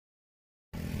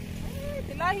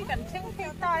thì lại cần chênh phi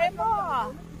tai mà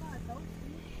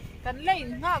cần lấy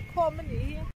ngã khô mà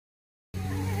nhỉ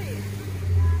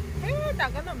thế ta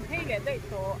cái nằm hay để đây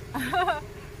tổ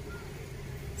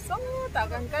sống ta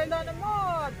cần cái đó nó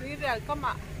mà tùy ra cơ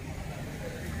mà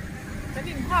cái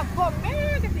gì ngã khô mấy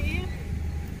cái gì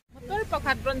mà tôi bảo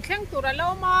hạt run chênh tụi ra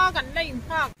lâu mà cần lấy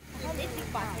ngã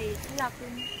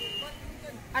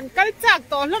anh cái chắc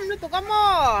tổ lắm nữa tụi cái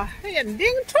mà hiện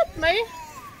điên chút mấy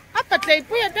áp bật dậy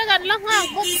bây giờ cái gần lăng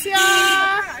hàng bốc xia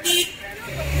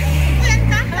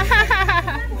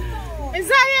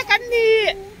ra ya kan ni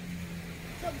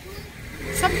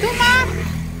sắp thu ma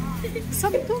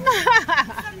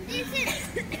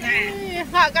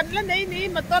ha kan lên đấy ni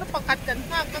motor pakat kan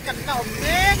ha ka kan na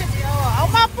ombe cái gì áo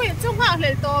ma pui chung ha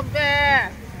le to be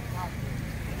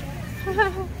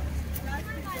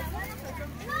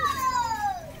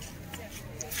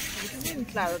nhìn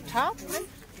là tháp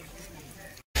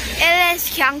ele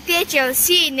强爹就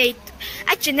是你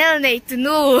啊，真的你都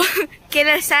努给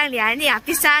了3年，你也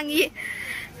别生意。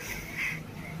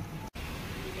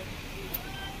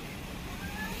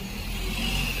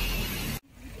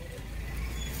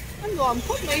anh làm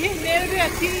phút mấy hình nè rồi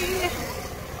thì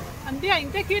anh đi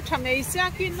anh tới kia thằng này xe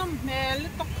kia nó mẹ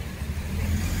lít tóc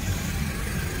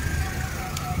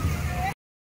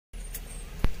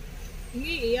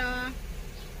nghĩ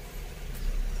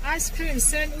ice cream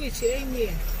sandwich ấy nhỉ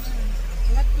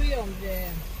nó tuy ông về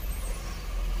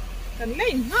cần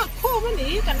lấy nó khô mới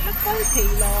nhỉ cần nó có thì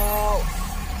lò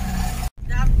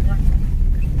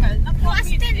cần nó có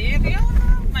gì để béo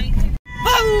mày cần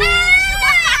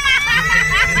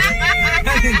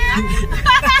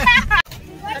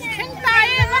khen tay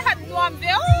nó hành loạn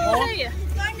béo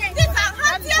cái thằng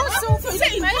hát tiêu su phụ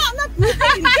sinh mấy nó cứ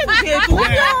tình cái kề chú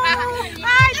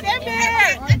ai để bê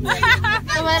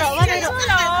Rồi rồi rồi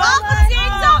rồi.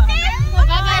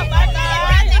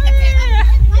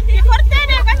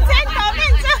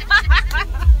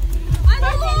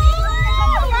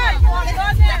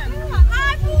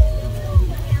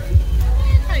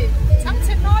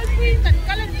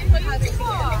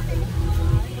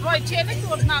 Chế cái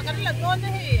chuột nào cái là con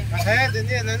đấy. Thế đến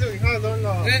giờ nó rồi ha rồi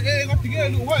rồi. Ê có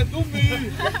tiếng lũ hoài tôm mì.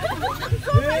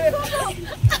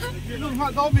 Lũ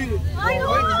hoài tôm mì.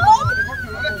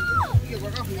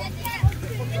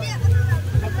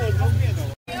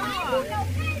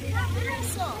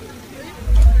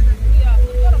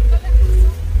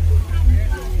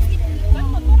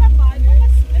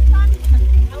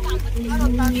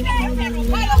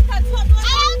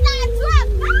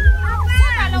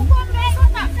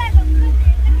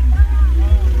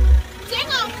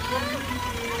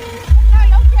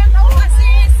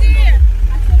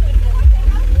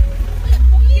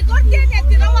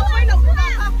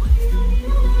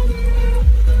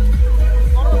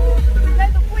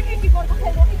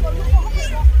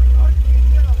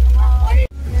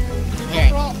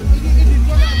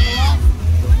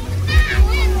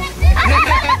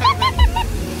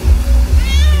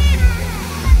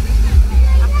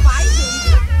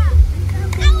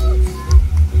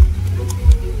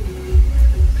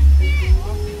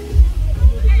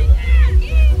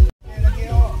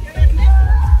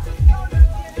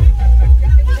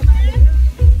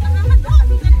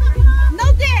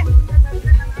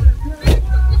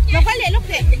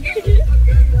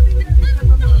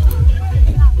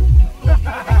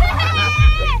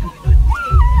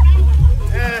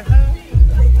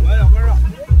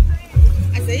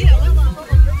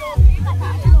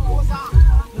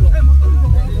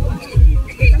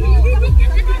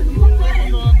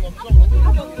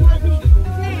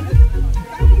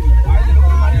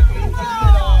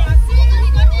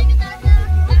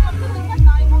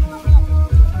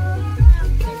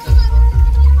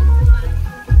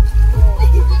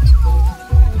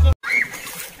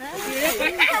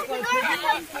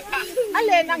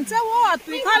 Nàng cháu à,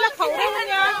 tùy khai là khẩu đâu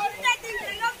nha.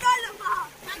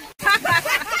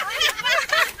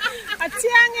 À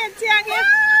chiang nghe.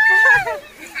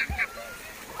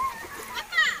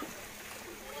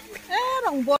 Ê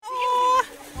đồng bộ.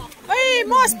 Ê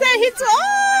mô stay hít chỗ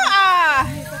à.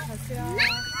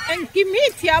 Anh kim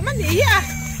hít thiểu mà nhỉ à.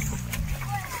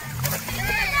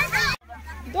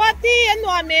 Đoa ti anh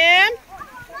hòa mềm.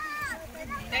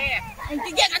 Anh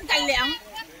ti ghét ăn cành lẹng.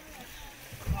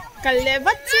 Cần lẽ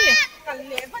vắt chi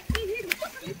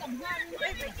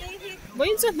bây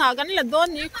giờ nào cái là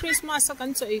đón ní Christmas cái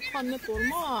chỗ con nó tuổi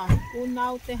mà u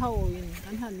nào thế hậu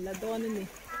cái hẳn là đón này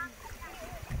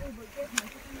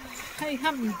hay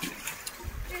hầm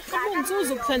không muốn chú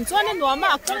dục thần cho nên nó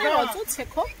mà cái đó chú sẽ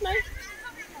khóc đấy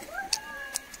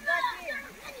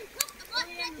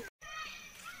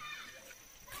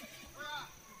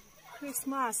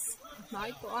Christmas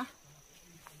nãy to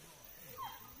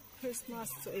Christmas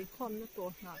cho eikhawm na to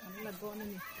na kan la do na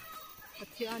ni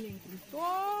pathian in kun to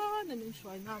na min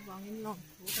shoi na wangin long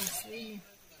tu kan sei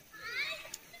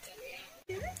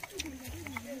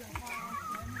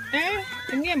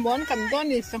ni nghe món cầm don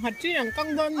thì sang hạt chi rằng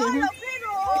căng don gì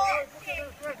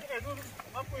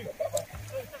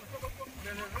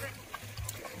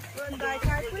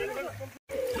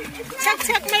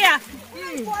chắc mấy à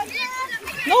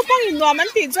nấu bông in nòm anh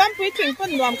thì chọn quý thuyền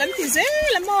con nòm cắn thì dễ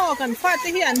lắm mò cần pha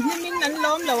tới hiện nhưng mình nắn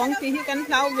lóm là anh thì cắn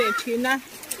lao về thuyền à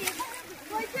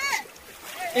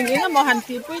anh nghĩ là mò hẳn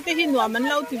thì quý tới hiện nòm anh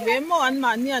lâu thì về mò anh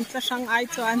mà như anh ta sang ai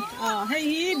cho anh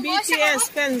hay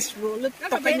BTS fans rồi lúc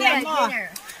tập cái nhà mò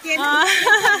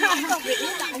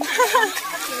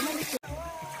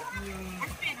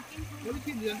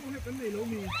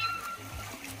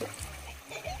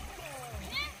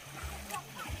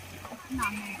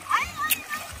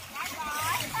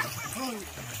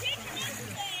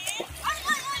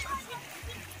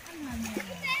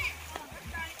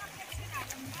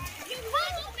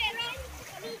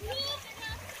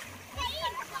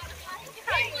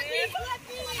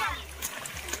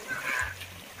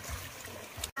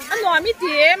anh nói mấy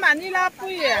tiếng mà đi la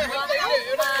Apui à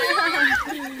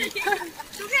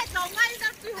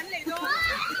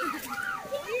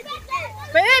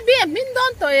bé biết mình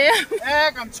đón tuổi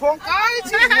cầm chuông cái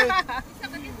gì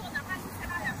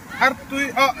hạt tui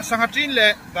sang hạt chín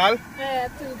lệ dal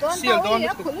từ đón đâu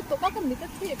khổ lúc tụi con mình cái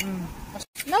gì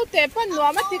nấu tép ăn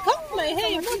ngon mà thì khóc mày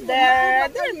hay muốn đẻ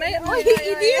đấy mày ôi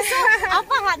đi sao áo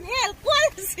pa hẳn hết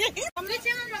quên gì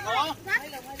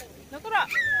nó có đó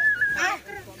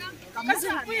cái gì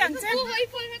不养这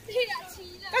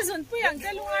cái gì不养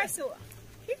这路爱说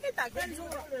cái大根路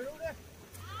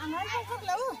anh nói không khóc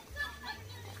lâu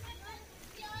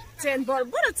chèn bò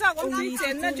bữa đó sao con đi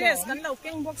chèn nó dress cái lâu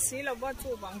kinh bốc xí là bớt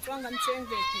chụp bằng trang cái chèn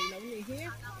về thì lâu này hết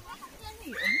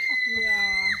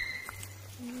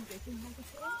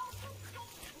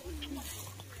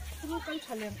cái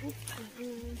chả liền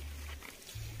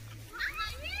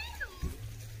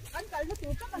anh cái nó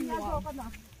chụp chắc là nhà cho con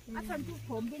nào anh chụp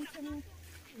phồng bên chân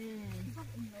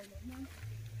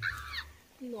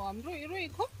nóm rui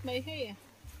khóc mày hay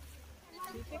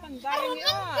cái con đai nghe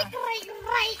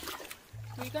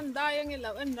cái con đai nghe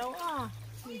là anh đâu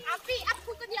Apui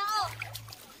cái gì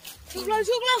chụp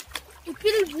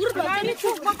luôn cái này nó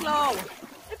chụp bắt lâu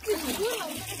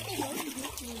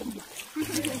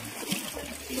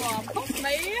nóm khóc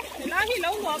mấy lá hi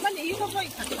lâu nóm anh ý không phải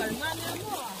thật cẩn ngon nữa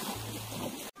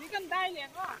cái con đai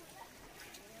liền á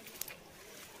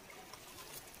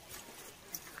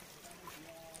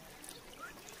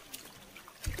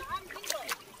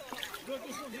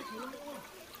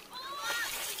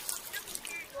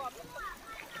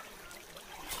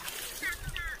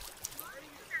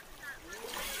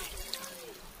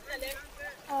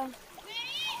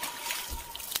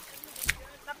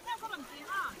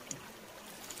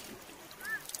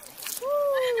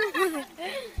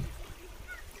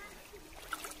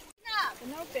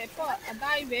nó tép có ở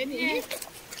đây về nè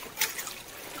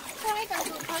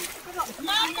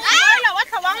là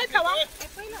thảo vắng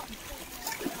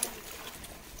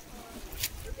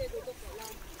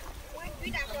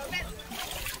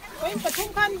ôi phải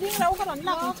không khăn đi đâu có đón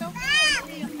lọc đâu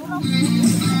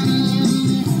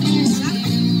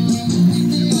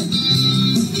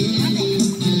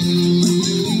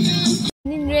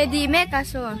Nin ready make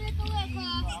us all.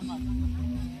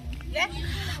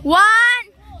 1,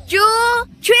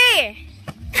 2,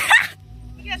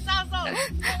 3.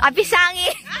 Api sangi.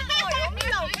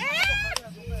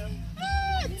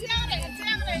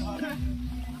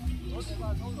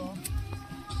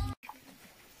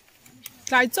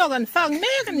 lại cho gần phẳng mẹ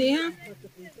cái này ha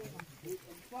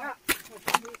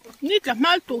nít là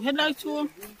mal tủ hết lại chua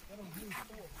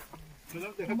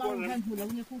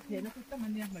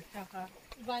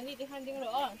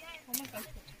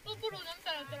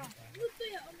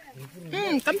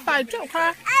cắm tay chỗ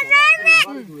ha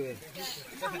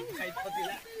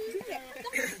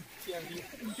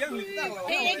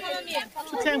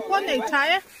chèn quan này trái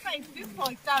á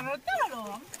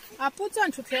Apui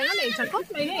chọn chụp chèn cái này chả có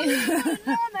mấy này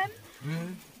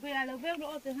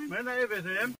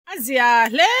gì à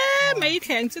lẽ mấy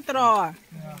thèn chứ trò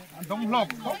đông lọc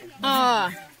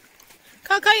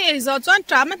cái giờ chọn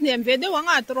trả mất niệm về đâu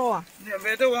à trò niệm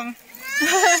về đâu anh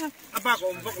ba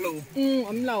có vóc lù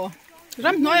ấm lầu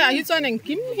rắm nói à, cho nên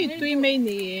kiếm thì tuy mấy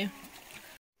nè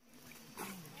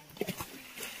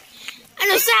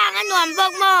Ano sang ano ang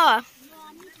bag mo?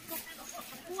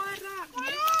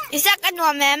 Isa ka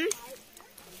no, ma'am.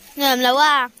 Ngam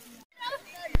lawa.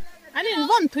 anh in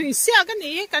vòm thủy xia cái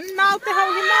này cái nào tới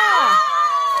hậu hi mà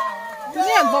tụi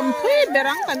nghe vòm thủy bè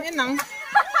răng cái này nắng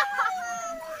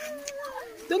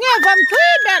tụi nghe vòm thủy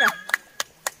bè ra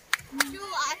 1,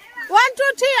 2,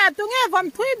 3 à tụi nghe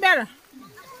vòm thủy bè ra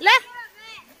lẽ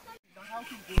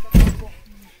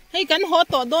hay cái hồ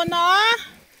tổ đô nó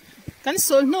cái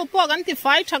sôi nụ po cái thì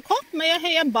phải chắc khóc mấy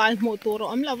hay em bài một tổ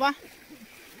rồi là va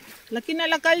laki na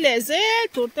lakal leze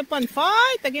turte pon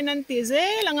fai tagin an ti ze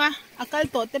langa akal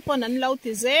to te pon an lo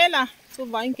ti ze la chu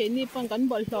vain ke ni pon kan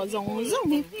bol hlo zong zong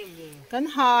hi kan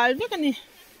hal ve kan ni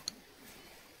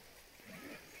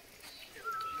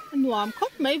nuam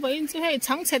khop mai vain chu hei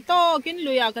chang che to kin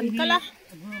luya kan kala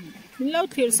min lo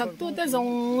thir sak tu te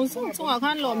zong zong chung a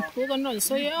khan lom thu kan ron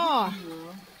soi a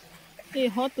ti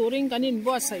ho turing kan in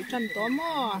bo sai than to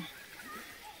mo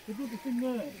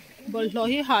bol lo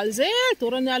hi hal ze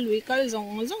turan ya lui kal zong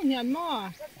zong hian mo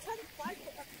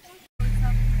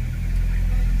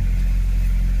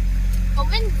ko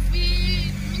min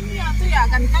ya tu ya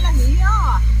kan kala ni ya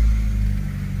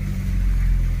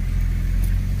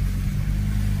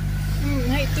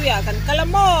hay tu ya kan kala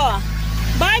mo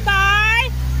bye bye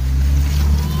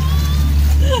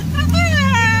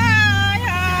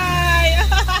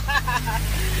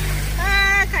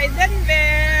khai den về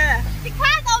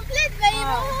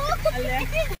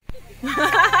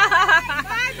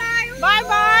bye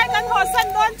bye kan hồ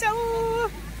sân đón cháu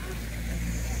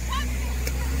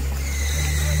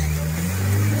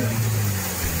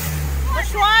có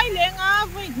xoay lên á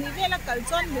với thì về là cẩn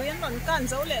chân liền còn cẩn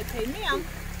dấu lệ thấy mấy anh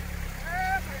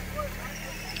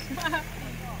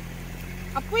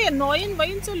Apui nói in với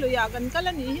in chú lười à gần cái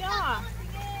là gì á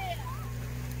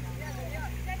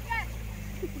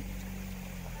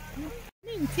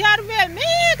mình thiar về mấy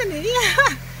cái này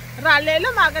ra lệ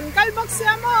lắm mà gần cái bác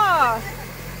xe mà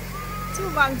chú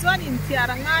vàng chuan in thiar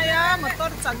ngay á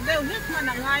motor chặt đều hết mà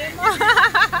là ngay mà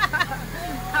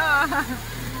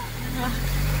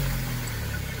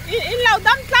in lâu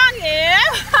đâm trang nghề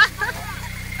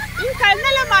in cái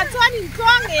này là mà chuan in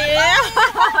quang nghề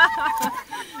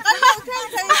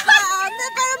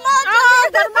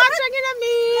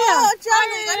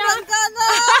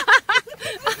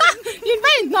in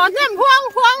bay nó nem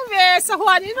hoang về sa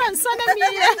hoàn in ran san mi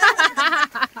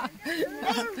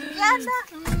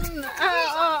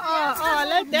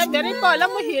lấy để đi coi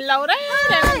lắm mới hiểu lâu đấy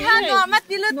nó mất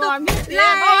đi luôn tụi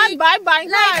bye bye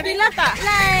ngay đi lắm ta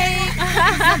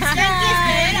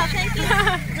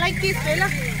like kiss đấy là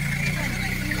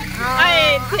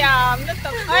ai thiam nó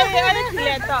tụi ai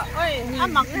thiệt tụi ơi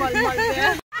mặc mol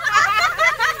về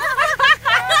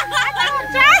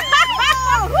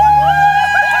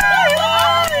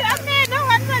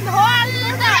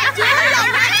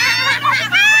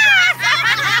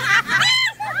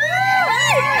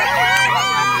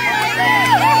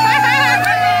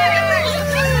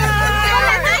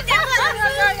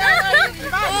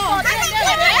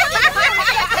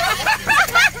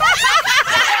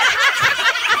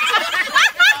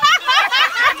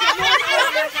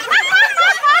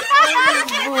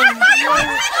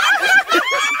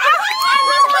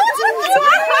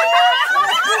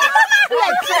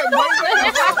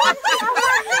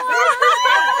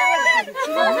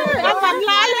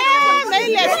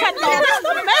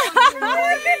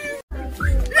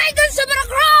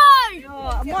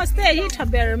stay hi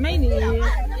thaber mai ni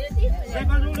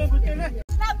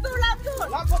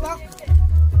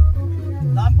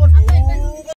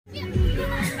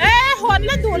hon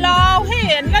la du lao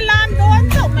hen la lam don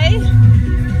chau mai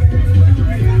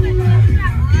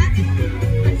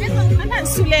anh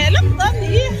sule lắm đó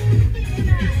ni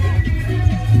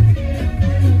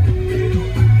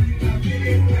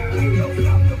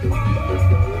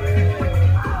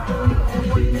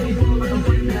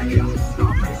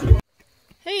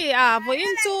với in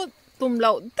chú tùm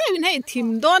lậu tay bên hay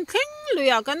thìm đón khinh lùi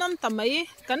à cái năm tầm ấy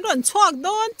cái đòn choạc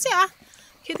đón chứ à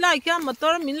khi lại kia mà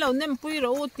tôi mình lâu nem pui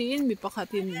rồi tin mi bạc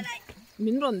tin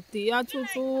mình đòn tía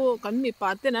chú cái mi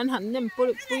bát tên anh hẳn nem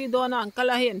pui đón anh cái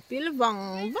là hiện pil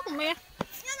vàng vàng mẹ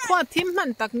khoa thìm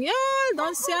hẳn tắc nhớ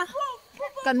đón xe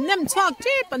cái nem choạc chứ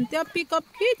bận tia pick up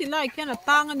khi thì lại kia là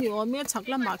tang anh nhiều mẹ chắc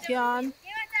là mà kia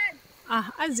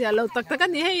anh giờ lâu tắc cái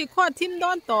này hay khoa thìm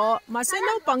đón to mà sẽ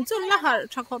lâu bằng chút là hở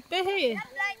chắc hợp bé hay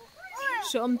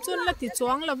sớm chút là thì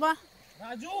choáng là va